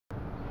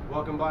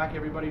Welcome back,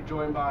 everybody.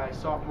 Joined by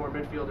sophomore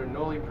midfielder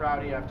Nolie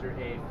Prouty after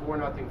a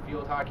 4-0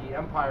 field hockey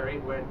Empire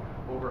 8 win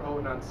over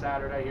Houghton on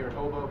Saturday here in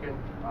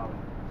Hoboken.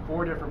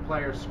 4 different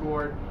players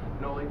scored.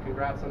 Nolie,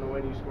 congrats on the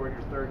win. You scored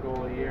your 3rd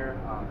goal of the year,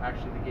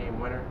 actually the game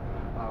winner.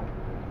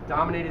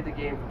 Dominated the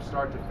game from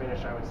start to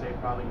finish. I would say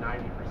probably 90%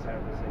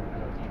 was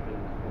deep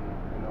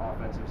in the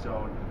offensive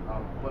zone,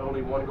 but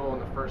only 1 goal in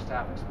the first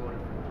half, exploded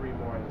for 3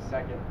 more in the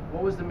second.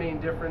 What was the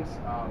main difference,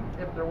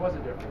 if there was a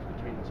difference,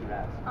 between the 2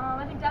 halves?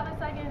 I think definitely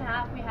second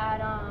half we had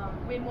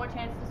more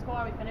chances to score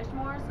and we finished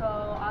more, so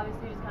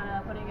obviously just kind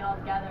of putting it all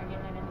together and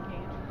getting it in the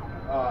cage.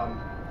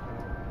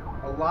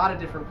 A lot of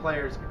different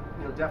players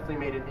definitely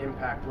made an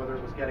impact, whether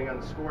it was getting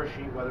on the score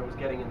sheet, whether it was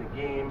getting in the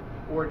game,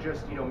 or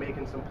just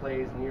making some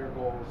plays, near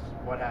goals,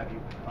 what have you.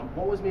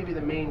 What was maybe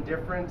the main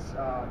difference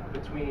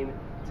between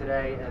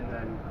today and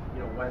then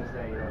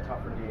Wednesday, a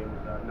tougher game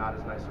with not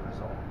as nice a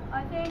result?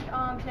 I think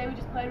today we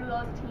just played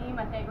well as a team.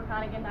 I think we're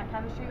kind of getting that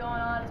chemistry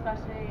going on,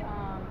 especially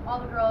all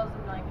the girls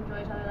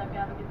enjoy each other, we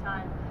have a good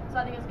time. So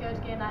I think it's good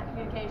to get that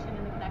communication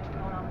and the connection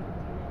going on with the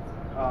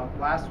teammates.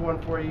 Last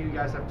one for you. You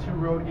guys have 2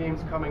 road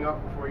games coming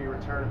up before you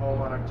return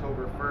home on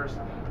October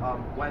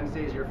 1st.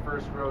 Wednesday is your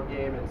first road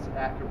game. It's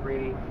at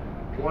Cabrini.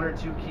 1 or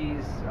 2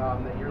 keys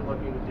that you're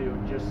looking to do,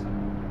 just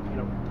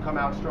come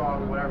out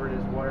strong, whatever it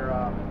is. What are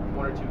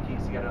 1 or 2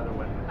 keys to get another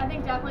win? I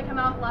think definitely come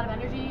out with a lot of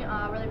energy,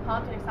 really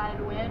pumped and excited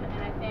to win,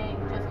 and I think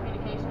just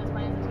communication as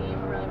playing as a team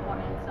are really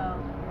important. So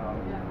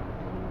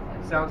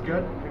yeah. Sounds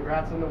good.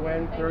 Congrats on the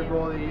win. Thank 3rd you.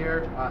 goal of the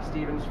year.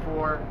 Stevens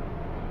 4,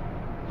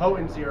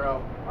 Houghton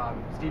 0.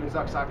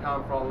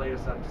 StevensDucks.com for all the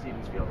latest on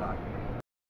Stevens Field Hockey.